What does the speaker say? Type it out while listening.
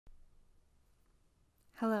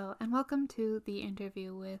Hello, and welcome to the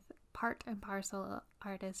interview with Part and Parcel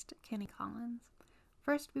artist Kini Collins.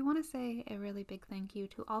 First, we want to say a really big thank you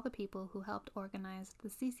to all the people who helped organize the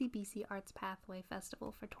CCBC Arts Pathway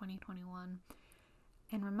Festival for 2021,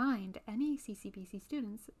 and remind any CCBC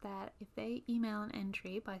students that if they email an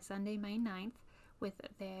entry by Sunday, May 9th with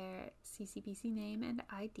their CCBC name and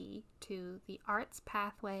ID to the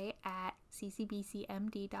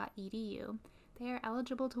artspathway@ccbcmd.edu, they are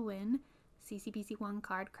eligible to win CCBC One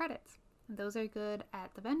card credits. And those are good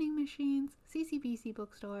at the vending machines, CCBC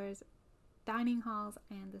bookstores, dining halls,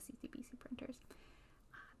 and the CCBC printers.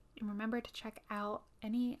 And remember to check out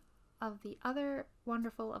any of the other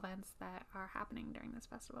wonderful events that are happening during this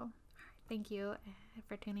festival. All right, thank you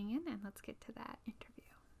for tuning in, and let's get to that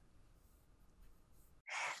interview.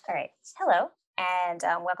 All right. Hello, and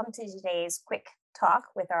welcome to today's quick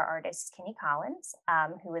talk with our artist, Kini Collins,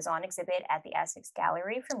 who is on exhibit at the Essex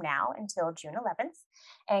Gallery from now until June 11th.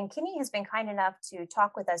 And Kini has been kind enough to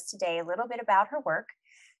talk with us today a little bit about her work.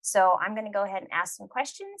 So I'm going to go ahead and ask some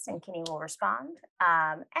questions, and Kini will respond.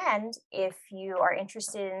 And if you are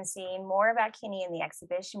interested in seeing more about Kini in the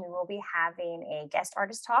exhibition, we will be having a guest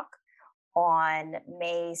artist talk on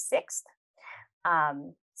May 6th.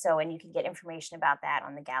 And you can get information about that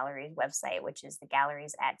on the gallery's website, which is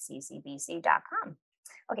thegalleries@ccbc.com.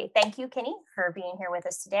 Okay, thank you, Kini, for being here with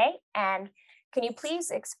us today. And can you please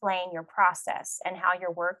explain your process and how your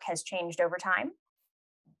work has changed over time?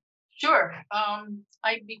 Sure.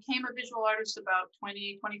 I became a visual artist about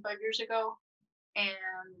 25 years ago.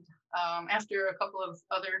 And after a couple of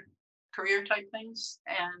other career type things.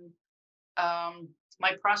 And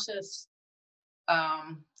my process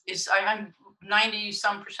I'm 90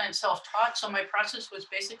 some percent self-taught. So my process was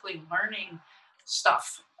basically learning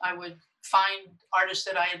stuff. I would find artists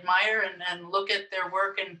that I admire and look at their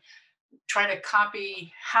work and try to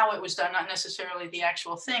copy how it was done, not necessarily the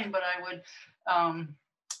actual thing, but I would,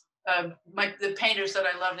 the painters that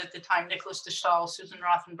I loved at the time, Nicholas de Stael, Susan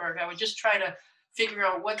Rothenberg, I would just try to figure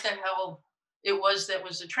out what the hell it was that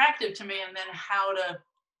was attractive to me, and then how to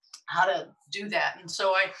do that. And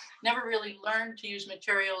so I never really learned to use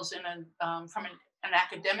materials from an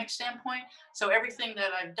academic standpoint. So everything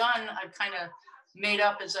that I've done, I've kind of made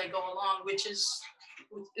up as I go along, which is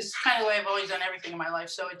kind of the way I've always done everything in my life.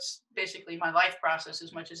 So it's basically my life process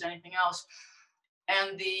as much as anything else.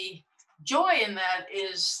 And the joy in that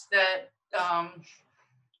is that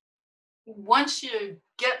once you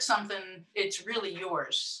get something, it's really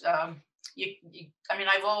yours.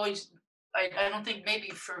 I don't think, maybe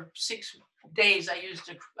for 6 days I used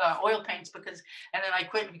oil paints and then I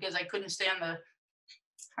quit because I couldn't stand the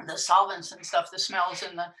solvents and stuff, the smells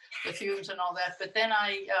and the fumes and all that. But then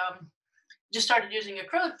I just started using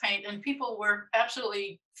acrylic paint, and people were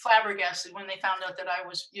absolutely flabbergasted when they found out that I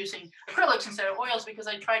was using acrylics instead of oils, because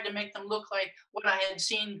I tried to make them look like what I had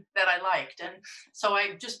seen that I liked. And so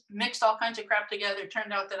I just mixed all kinds of crap together. It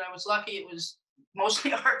turned out that I was lucky. It was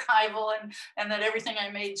mostly archival, and that everything I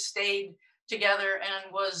made stayed together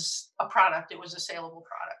and was a product. It was a saleable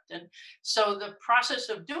product. And so the process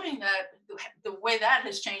of doing that, the way that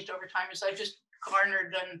has changed over time, is I've just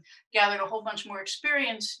garnered and gathered a whole bunch more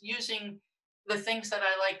experience using the things that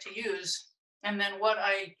I like to use. And then what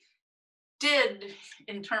I did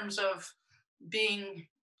in terms of being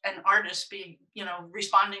an artist,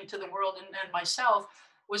 responding to the world and myself,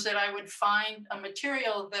 was that I would find a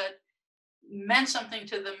material that meant something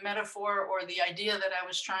to the metaphor or the idea that I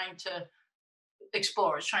was trying to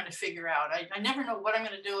explore, was trying to figure out. I never know what I'm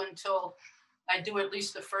going to do until I do at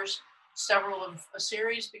least the first several of a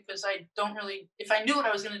series, because I don't really, if I knew what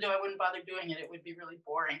I was going to do, I wouldn't bother doing it. It would be really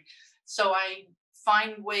boring. So I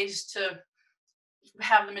find ways to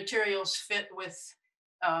have the materials fit with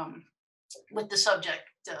the subject.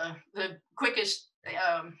 The quickest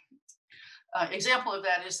example of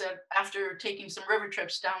that is that after taking some river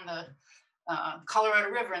trips down the Colorado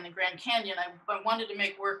River and the Grand Canyon, I wanted to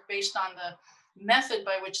make work based on the method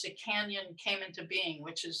by which the canyon came into being,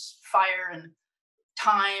 which is fire and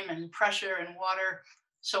time and pressure and water.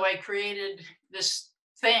 So I created this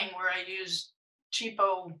thing where I used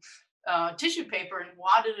cheapo tissue paper and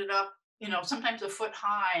wadded it up, sometimes a foot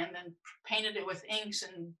high, and then painted it with inks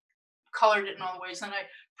and colored it in all ways. Then I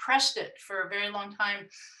pressed it for a very long time,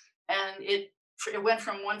 and it went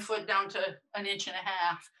from 1 foot down to 1.5 inches.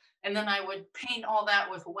 And then I would paint all that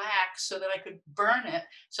with wax so that I could burn it,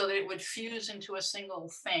 so that it would fuse into a single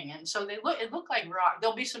thing. And so it looked like rock.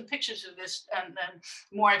 There'll be some pictures of this and then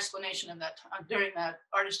more explanation of that during that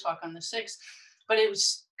artist talk on the 6th. But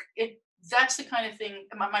that's the kind of thing.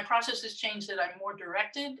 My process has changed, that I'm more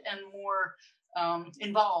directed and more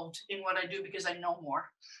involved in what I do because I know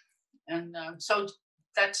more. And so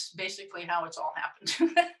that's basically how it's all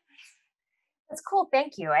happened. That's cool.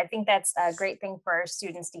 Thank you. I think that's a great thing for our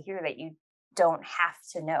students to hear, that you don't have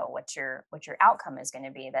to know what your outcome is going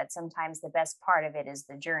to be. That sometimes the best part of it is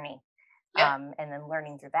the journey, Yeah. and then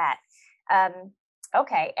learning through that.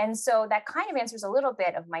 Okay, and so that kind of answers a little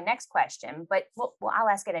bit of my next question, but I'll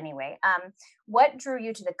ask it anyway. What drew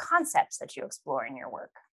you to the concepts that you explore in your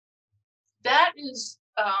work? That is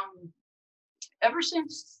ever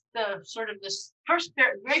since the sort of this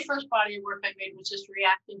very first body of work I made was just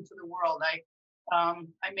reacting to the world.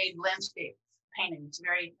 I made landscape paintings,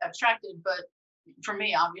 very abstracted, but for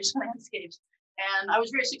me, obvious landscapes. And I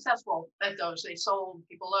was very successful at those. They sold,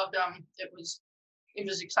 people loved them. It was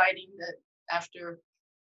exciting that after,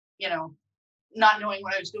 you know, not knowing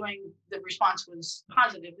what I was doing, the response was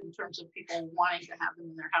positive in terms of people wanting to have them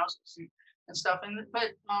in their houses and stuff.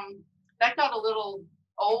 But that got a little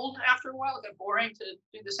old after a while. It got boring to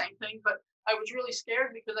do the same thing. But I was really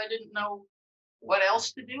scared because I didn't know what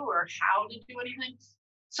else to do or how to do anything.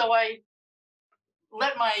 So I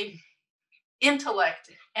let my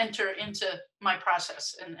intellect enter into my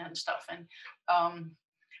process and stuff. And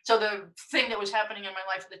so the thing that was happening in my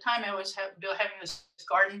life at the time, I was having this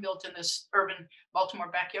garden built in this urban Baltimore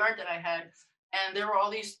backyard that I had, and there were all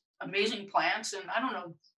these amazing plants, and I don't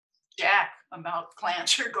know jack about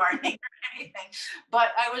plants or gardening or anything,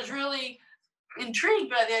 but I was really intrigued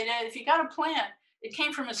by the idea that if you got a plant, it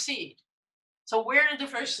came from a seed. So where did the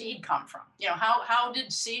first seed come from? How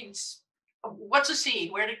did seeds? What's a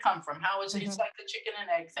seed? Where did it come from? How is it? It's Hmm. like the chicken and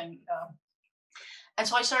egg thing. And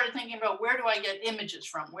so I started thinking about, where do I get images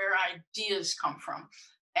from? Where ideas come from?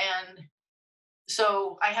 And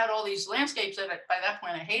so I had all these landscapes that by that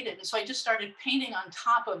point I hated. And so I just started painting on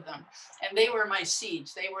top of them. And they were my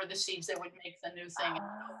seeds. They were the seeds that would make the new thing.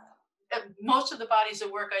 Most of the bodies of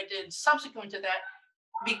work I did subsequent to that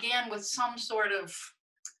began with some sort of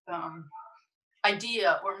um,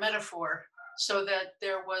 idea or metaphor, so that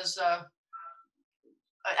there was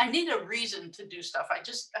I need a reason to do stuff. I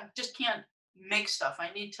just can't make stuff.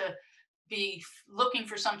 I need to be looking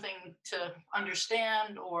for something to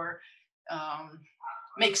understand or um,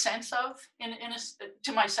 make sense of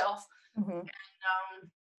to myself. Hmm.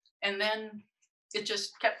 And then it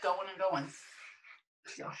just kept going and going.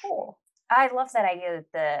 So, Cool. I love that idea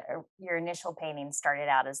that your initial painting started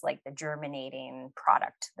out as like the germinating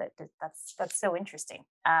product. That's so interesting.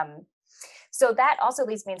 So that also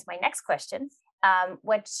leads me into my next question,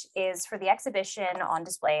 which is for the exhibition on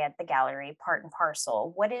display at the gallery, Part and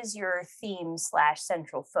Parcel. What is your theme /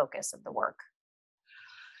 central focus of the work?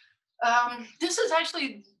 this is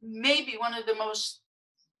actually maybe one of the most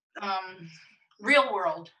um, real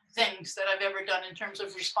world things that I've ever done in terms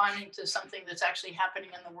of responding to something that's actually happening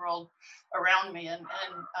in the world around me. And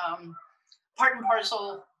Part and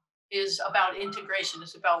Parcel is about integration.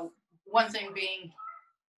 It's about one thing being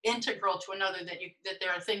integral to another, that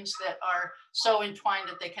there are things that are so entwined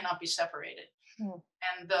that they cannot be separated. Mm.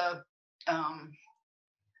 And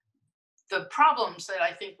the problems that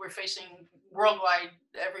I think we're facing worldwide,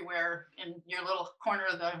 everywhere in your little corner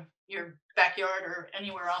of your backyard or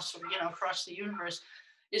anywhere else, or across the universe,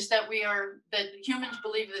 is that humans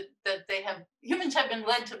believe that humans have been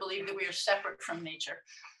led to believe that we are separate from nature,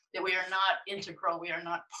 that we are not integral, we are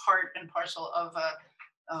not part and parcel of a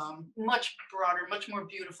much broader, much more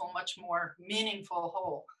beautiful, much more meaningful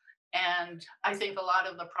whole. And I think a lot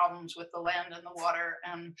of the problems with the land and the water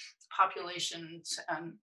and populations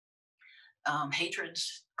and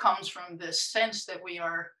hatreds comes from this sense that we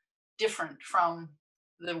are different from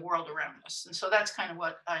the world around us. And so that's kind of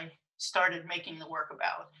what I started making the work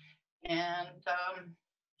about. And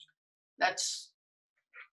that's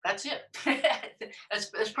that's it.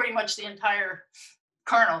 That's pretty much the entire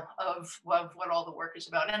kernel of what all the work is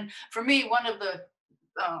about. And for me, one of the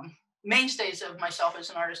mainstays of myself as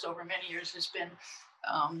an artist over many years has been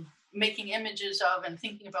making images of and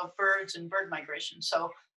thinking about birds and bird migration. So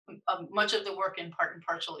much of the work in Part and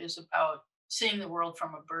Parcel is about seeing the world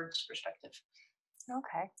from a bird's perspective.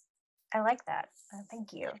 Okay. I like that.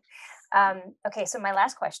 Thank you. Okay, so my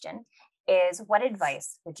last question is, what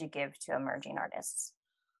advice would you give to emerging artists?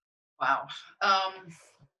 Wow.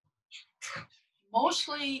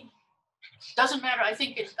 Mostly doesn't matter. I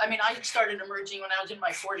mean, I started emerging when I was in my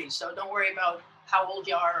 40s, so don't worry about how old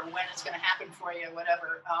you are or when it's going to happen for you,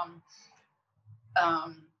 whatever.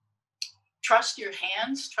 Um, trust your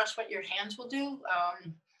hands, trust what your hands will do.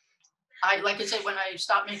 Like I said, when I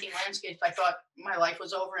stopped making landscapes, I thought my life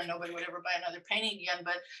was over and nobody would ever buy another painting again.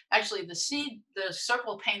 But actually, the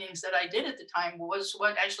circle paintings that I did at the time was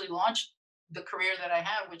what actually launched the career that I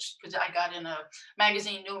have, which, because I got in a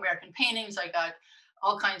magazine, New American Paintings, I got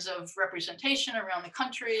all kinds of representation around the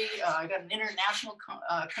country. I got an international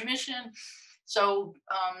commission. So,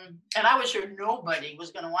 and I was sure nobody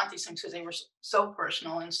was going to want these things because they were so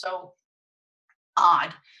personal and so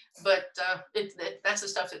odd. But that's the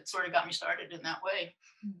stuff that sort of got me started in that way.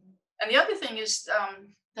 Mhm. And the other thing is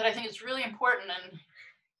that I think is really important and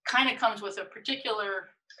kind of comes with a particular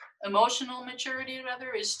emotional maturity,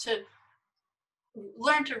 rather, is to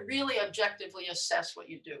learn to really objectively assess what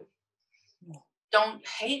you do. Yeah. Don't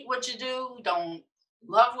hate what you do, don't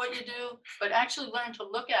love what you do, but actually learn to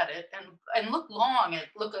look at it and look long at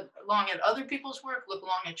other people's work, look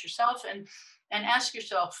long at yourself, and ask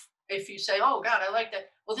yourself, if you say, oh God, I like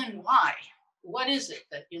that, well then why? What is it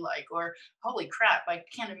that you like? Or holy crap, I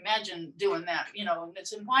can't imagine doing that, and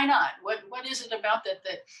it's, and why not? What is it about that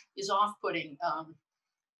is off-putting?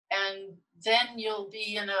 And then you'll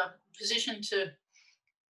be in a position to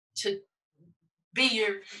be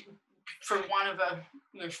your, for one of a,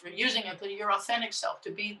 for using it, but your authentic self,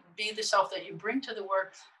 to be the self that you bring to the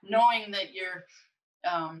work, knowing that you're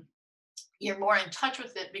more in touch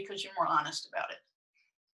with it because you're more honest about it.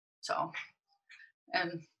 So,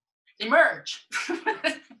 and emerge.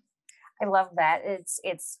 I love that.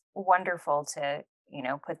 It's wonderful to,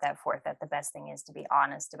 put that forth, that the best thing is to be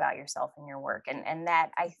honest about yourself and your work. And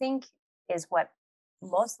that, I think, is what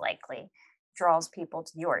most likely draws people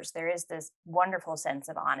to yours. There is this wonderful sense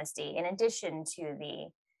of honesty in addition to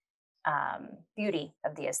the beauty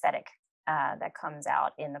of the aesthetic that comes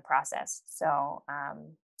out in the process. So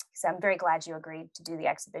I'm very glad you agreed to do the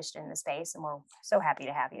exhibition in the space, and we're so happy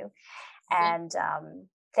to have you. And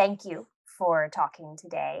thank you for talking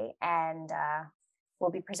today. And we'll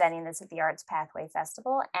be presenting this at the Arts Pathway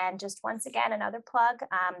Festival. And just once again, another plug,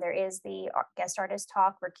 there is the guest artist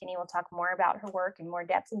talk where Kini will talk more about her work in more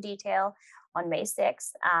depth and detail on May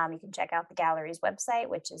 6th. You can check out the gallery's website,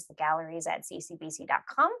 which is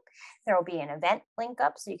thegalleries@ccbc.com. There will be an event link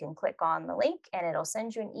up, so you can click on the link and it'll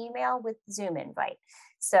send you an email with the Zoom invite.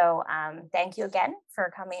 So thank you again for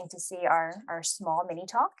coming to see our small mini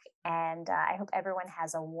talk. And I hope everyone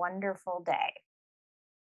has a wonderful day.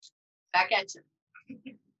 Back at you.